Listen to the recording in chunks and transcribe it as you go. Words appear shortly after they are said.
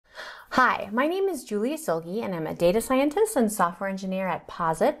Hi, my name is Julia Silge and I'm a data scientist and software engineer at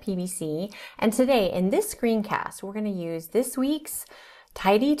Posit PBC. And today in this screencast, we're going to use this week's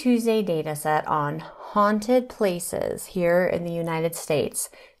Tidy Tuesday dataset on haunted places here in the United States.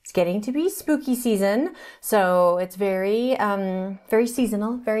 It's getting to be spooky season, so it's very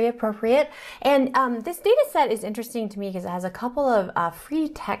seasonal, very appropriate. And this data set is interesting to me because it has a couple of free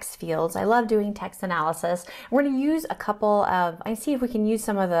text fields. I love doing text analysis. We're going to use a couple of, I see if we can use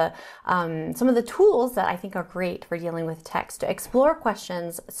some of the tools that I think are great for dealing with text to explore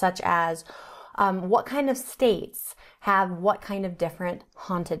questions such as what kind of states have what kind of different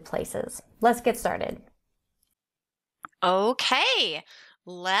haunted places. Let's get started. Okay,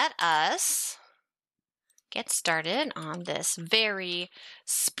 let us get started on this very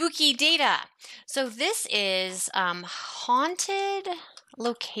spooky data. So this is haunted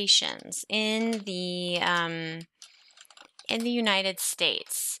locations in the United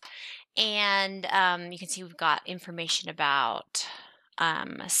States, and you can see we've got information about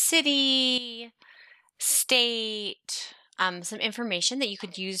city, state. Some information that you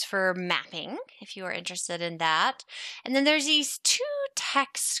could use for mapping if you are interested in that. And then there's these two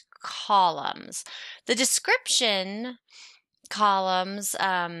text columns. The description columns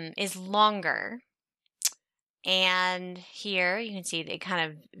is longer. And here you can see that it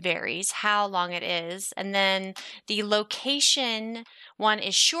kind of varies how long it is. And then the location one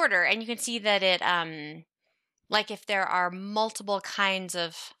is shorter. And you can see that it, like if there are multiple kinds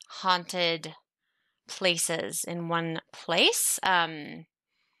of haunted places in one place,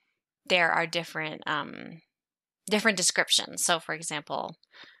 there are different descriptions. So for example,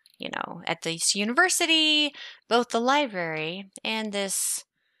 at this university, both the library and this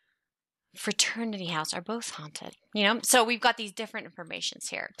fraternity house are both haunted, so we've got these different informations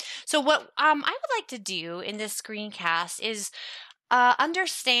here. So what I would like to do in this screencast is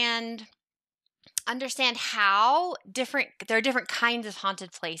understand how there are different kinds of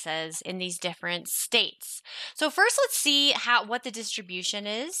haunted places in these different states. So first, let's see what the distribution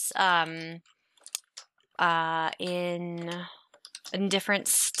is in different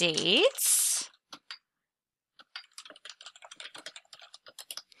states.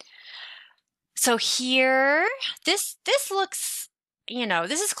 So here, this looks,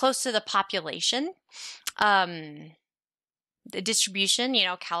 this is close to the population. The distribution,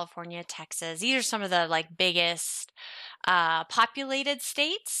 California, Texas, these are some of the biggest populated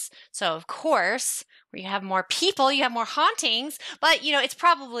states. So of course, where you have more people, you have more hauntings, but it's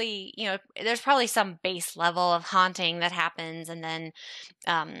probably, there's probably some base level of haunting that happens. And then,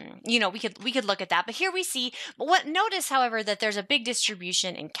 we could look at that, but here we see, notice, however, that there's a big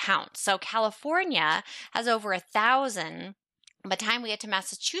distribution in count. So California has over 1,000. By the time we get to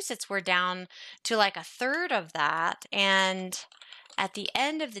Massachusetts, we're down to like a third of that. And at the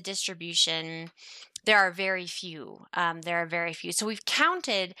end of the distribution, there are very few. So we've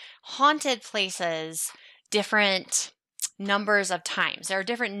counted haunted places different numbers of times. There are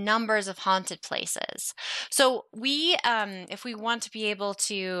different numbers of haunted places. So we, if we want to be able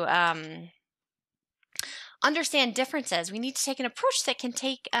to understand differences, we need to take an approach that can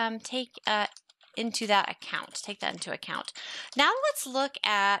take that into account. Now let's look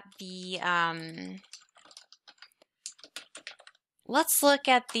at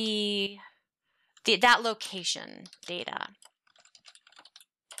that location data.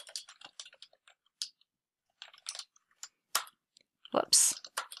 Whoops.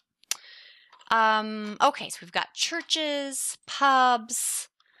 Okay, so we've got churches, pubs,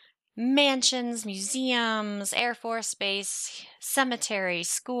 mansions, museums, Air Force Base, cemetery,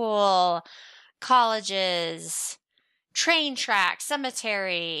 school, colleges, train tracks,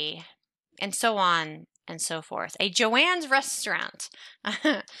 cemetery, and so on and so forth. A Joanne's restaurant,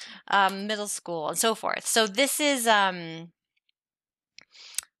 middle school, and so forth. So this is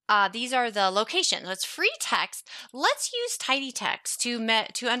these are the locations. So it's free text. Let's use tidy text to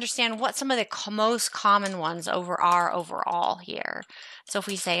understand what some of the most common ones are overall here. So if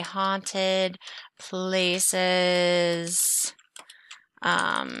we say haunted places,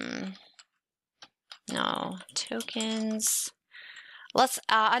 no, tokens. Let's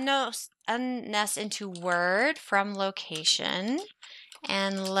unnest into word from location,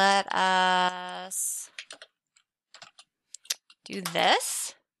 and let us do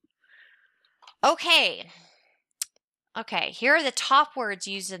this. Okay, here are the top words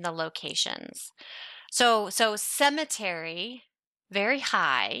used in the locations. So cemetery, very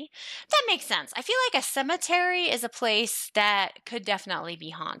high. That makes sense. I feel like a cemetery is a place that could definitely be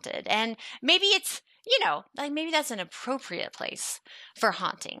haunted, and maybe it's, maybe that's an appropriate place for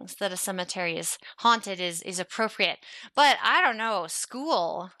hauntings, that a cemetery is haunted is appropriate. But I don't know,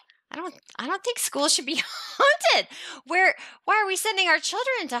 school, I don't think schools should be haunted. Why are we sending our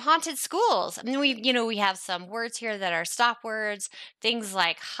children to haunted schools? I mean, we have some words here that are stop words. Things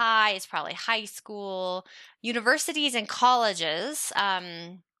like high is probably high school. Universities and colleges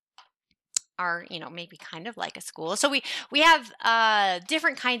are, maybe kind of like a school. So we have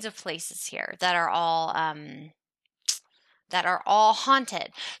different kinds of places here that are all haunted.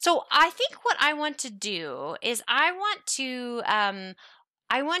 So I think what I want to do is I want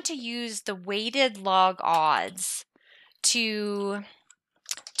to use the weighted log odds to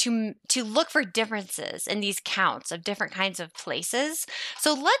look for differences in these counts of different kinds of places.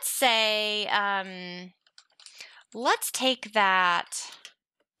 So let's say, let's take that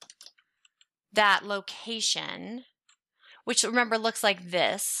location, which remember looks like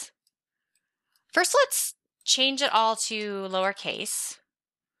this. First, let's change it all to lowercase.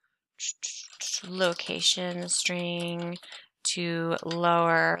 Location string to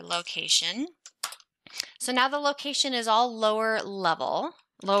lower location. So now the location is all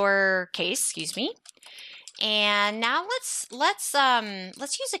lowercase, excuse me. And now let's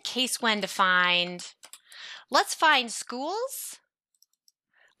use a case when to find. Let's find schools.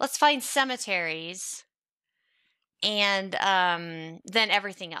 Let's find cemeteries, and then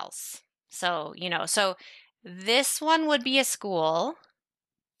everything else. So so this one would be a school.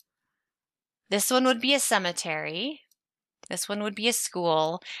 This one would be a cemetery. This one would be a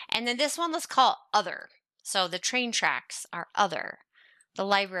school. And then this one, let's call other. So the train tracks are other. The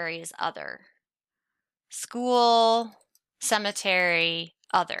library is other. School, cemetery,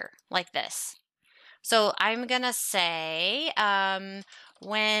 other, like this. So I'm going to say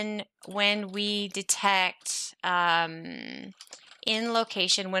when we detect in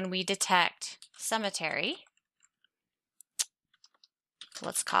location, when we detect cemetery,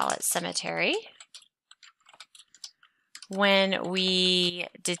 let's call it cemetery. When we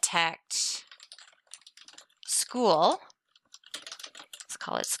detect school, let's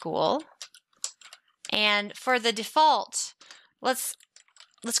call it school. And for the default, let's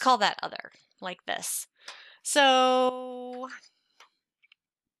call that other, like this. So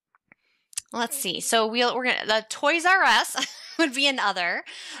let's see. So we're gonna, the Toys R Us would be an other.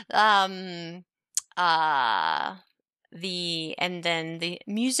 And then the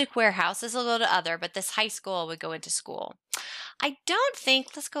Music Warehouse, this will go to other, but this high school would go into school. I don't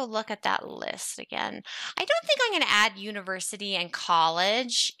think, let's go look at that list again. I don't think I'm going to add university and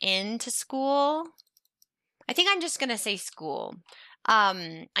college into school. I think I'm just going to say school.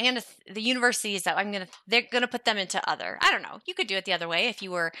 The universities that they're going to put them into other. I don't know. You could do it the other way if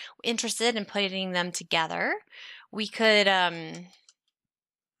you were interested in putting them together. We could,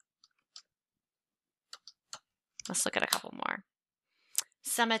 let's look at a couple more.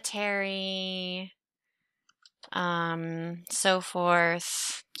 Cemetery, so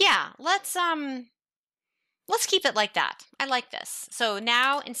forth. Yeah, let's keep it like that. I like this. So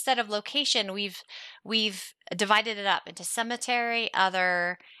now instead of location, we've divided it up into cemetery,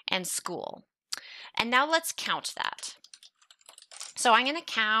 other, and school. And now let's count that. So I'm going to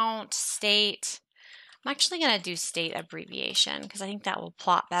count state. I'm actually going to do state abbreviation because I think that will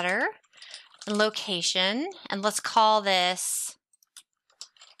plot better. Location, and let's call this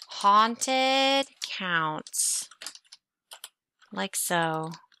haunted counts, like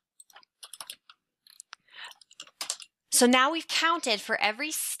so. So now we've counted for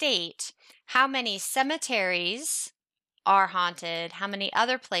every state how many cemeteries are haunted, how many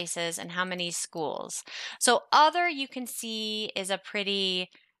other places, and how many schools. So other, you can see, is a pretty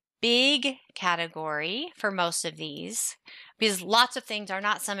big category for most of these because lots of things are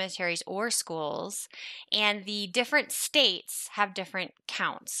not cemeteries or schools, and the different states have different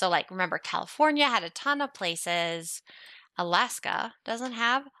counts. So like, remember, California had a ton of places. Alaska doesn't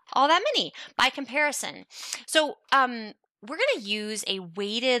have all that many by comparison. So we're going to use a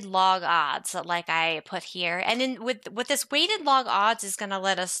weighted log odds like I put here. And then what this weighted log odds is going to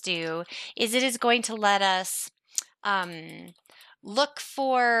let us do is it is going to let us look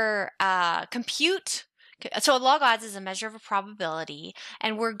for compute. So a log odds is a measure of a probability,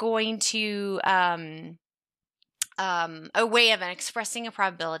 and we're going to a way of expressing a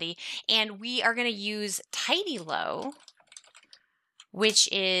probability, and we are going to use TidyLow, which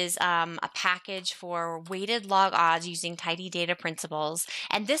is a package for weighted log odds using tidy data principles.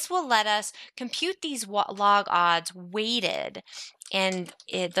 And this will let us compute these log odds weighted. And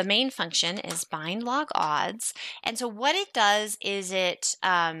the main function is bind log odds. And so what it does is it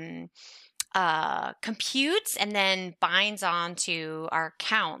computes and then binds onto our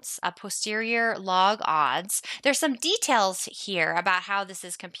counts posterior log odds. There's some details here about how this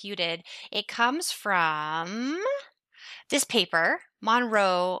is computed. It comes from this paper,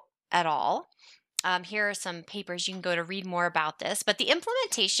 Monroe at all. Here are some papers you can go to read more about this, but the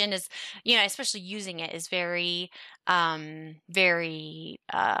implementation is, especially using it, is very, very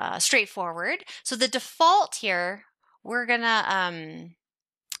straightforward. So the default here, we're going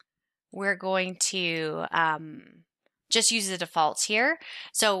to just use the defaults here.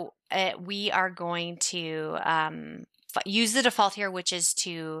 So we are going to use the default here, which is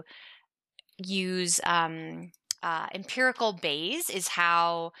to use empirical Bayes is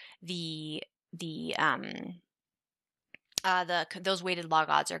how those weighted log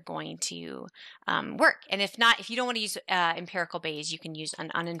odds are going to work. And if you don't want to use empirical Bayes, you can use an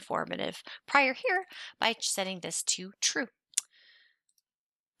uninformative prior here by setting this to true.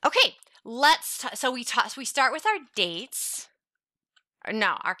 Okay, so we start with our dates,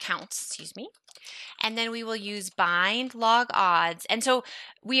 our counts, excuse me. And then we will use bind log odds. And so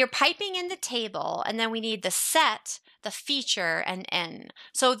we are piping in the table, and then we need the set, the feature, and n.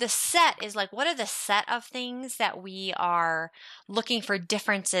 So the set is like, what are the set of things that we are looking for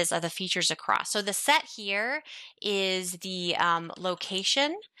differences of the features across? So the set here is the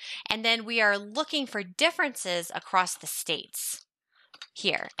location, and then we are looking for differences across the states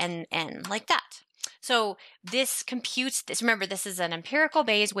here, and n like that. So this computes this. Remember, this is an empirical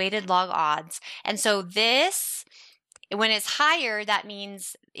Bayes weighted log odds. And so this, when it's higher, that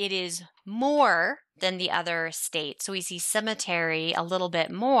means it is more than the other states. So we see cemetery a little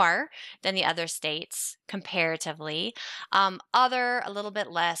bit more than the other states comparatively. Other, a little bit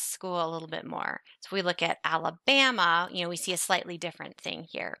less, school, a little bit more. So if we look at Alabama, we see a slightly different thing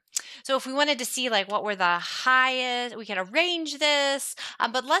here. So if we wanted to see like what were the highest, we can arrange this,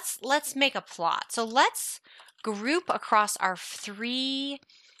 but let's make a plot. So let's group across our 3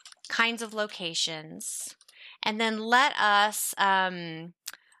 kinds of locations, and then let us,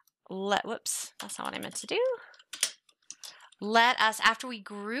 whoops, that's not what I meant to do. Let us, after we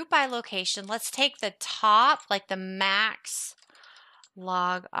group by location, let's take the top, like the max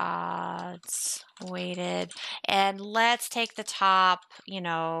log odds weighted, and let's take the top, we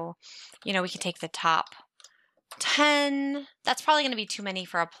can take the top 10. That's probably going to be too many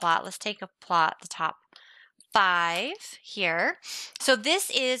for a plot. Let's take a plot, the top 5 here. So this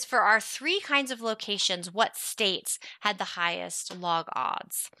is for our 3 kinds of locations, what states had the highest log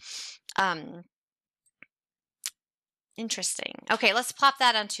odds. Interesting. Okay, let's plop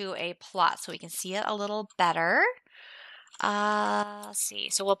that onto a plot so we can see it a little better. Let's see.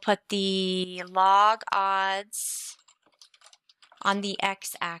 So we'll put the log odds on the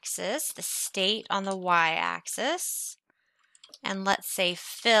x-axis, the state on the y-axis, and let's say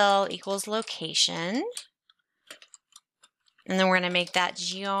fill equals location. And then we're going to make that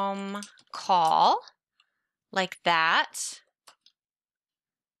geom call like that.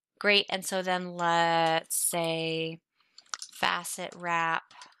 Great. And so then let's say facet wrap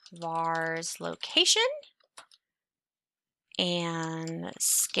vars location and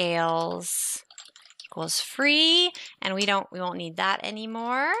scales equals free. And we won't need that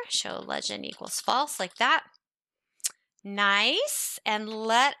anymore. Show legend equals false like that. Nice. And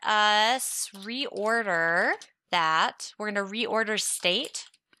let us reorder that. We're going to reorder state.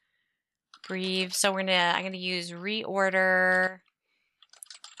 So I'm going to use reorder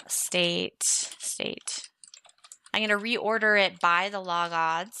state. I'm going to reorder it by the log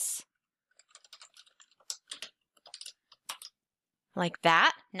odds. Like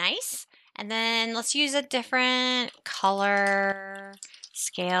that. Nice. And then let's use a different color,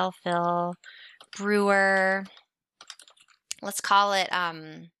 scale, fill, brewer. Let's call it,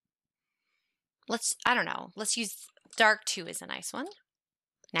 let's use dark 2 is a nice one.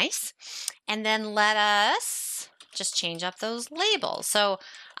 Nice. And then let us just change up those labels. So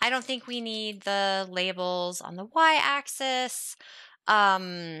I don't think we need the labels on the y-axis.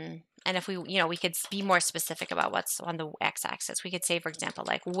 And if we could be more specific about what's on the x-axis. We could say, for example,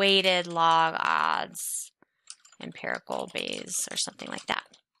 like weighted log odds, empirical Bayes, or something like that.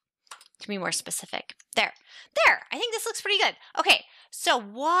 To be more specific. There. I think this looks pretty good. Okay, so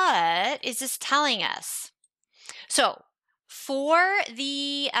what is this telling us? So for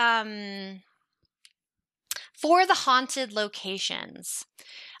the haunted locations,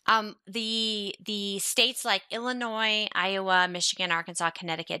 the states like Illinois, Iowa, Michigan, Arkansas,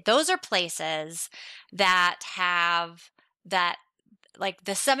 Connecticut, those are places that have that, like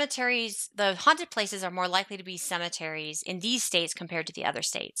the cemeteries, the haunted places are more likely to be cemeteries in these states compared to the other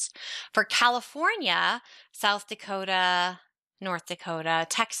states. For California, South Dakota, North Dakota,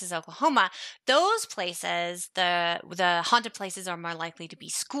 Texas, Oklahoma, those places, the haunted places are more likely to be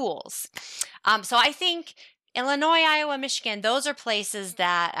schools. So I think Illinois, Iowa, Michigan, those are places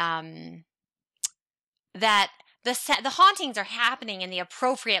that that the hauntings are happening in the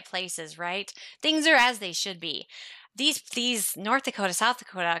appropriate places, right? Things are as they should be. These North Dakota, South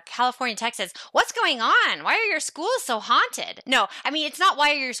Dakota, California, Texas, what's going on? Why are your schools so haunted? No, I mean, it's not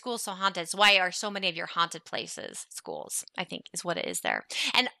why are your schools so haunted. It's why are so many of your haunted places schools, I think is what it is there.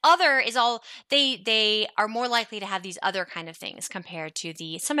 And other is all, they are more likely to have these other kind of things compared to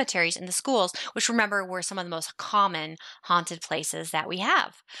the cemeteries and the schools, which remember were some of the most common haunted places that we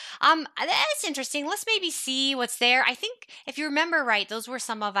have. That's interesting. Let's maybe see what's there. I think if you remember right, those were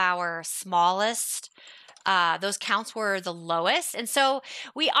some of our smallest. Those counts were the lowest. And so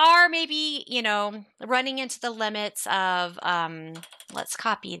we are maybe, running into the limits of, let's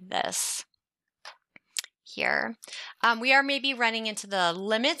copy this here. We are maybe running into the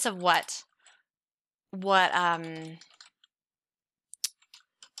limits of what the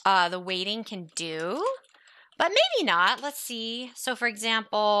weighting can do, but maybe not. Let's see. So for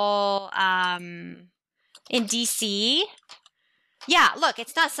example, in DC, yeah, look,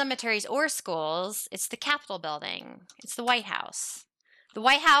 it's not cemeteries or schools. It's the Capitol building. It's the White House. The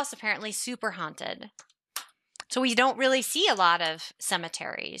White House apparently super haunted. So we don't really see a lot of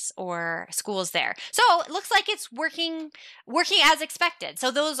cemeteries or schools there. So it looks like it's working as expected. So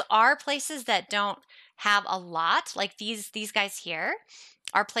those are places that don't have a lot, like these guys here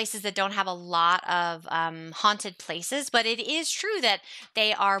are places that don't have a lot of haunted places, but it is true that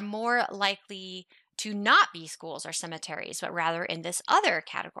they are more likely to not be schools or cemeteries, but rather in this other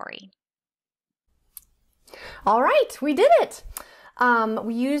category. All right, we did it.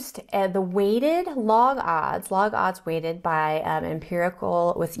 We used the weighted log odds weighted by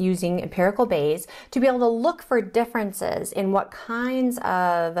using empirical Bayes to be able to look for differences in what kinds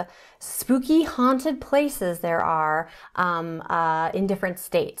of spooky haunted places there are in different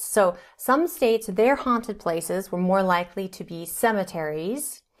states. So some states, their haunted places were more likely to be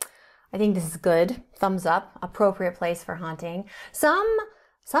cemeteries. I think this is good. Thumbs up. Appropriate place for haunting.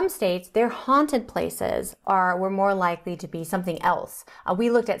 Some states, their haunted places were more likely to be something else. We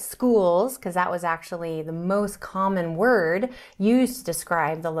looked at schools because that was actually the most common word used to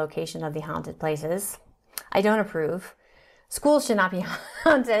describe the location of the haunted places. I don't approve. Schools should not be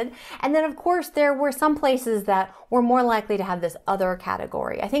haunted. And then, of course, there were some places that were more likely to have this other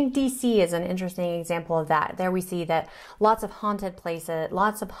category. I think DC is an interesting example of that. There we see that lots of haunted places,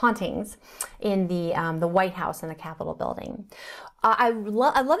 lots of hauntings in the White House and the Capitol building. I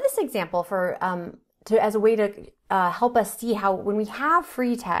love this example as a way to help us see how when we have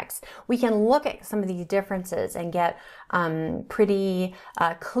free text, we can look at some of these differences and get pretty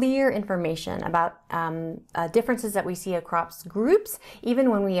clear information about differences that we see across groups, even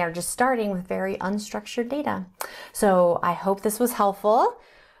when we are just starting with very unstructured data. So I hope this was helpful.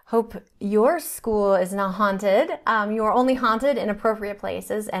 Hope your school is not haunted. You are only haunted in appropriate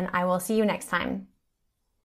places, and I will see you next time.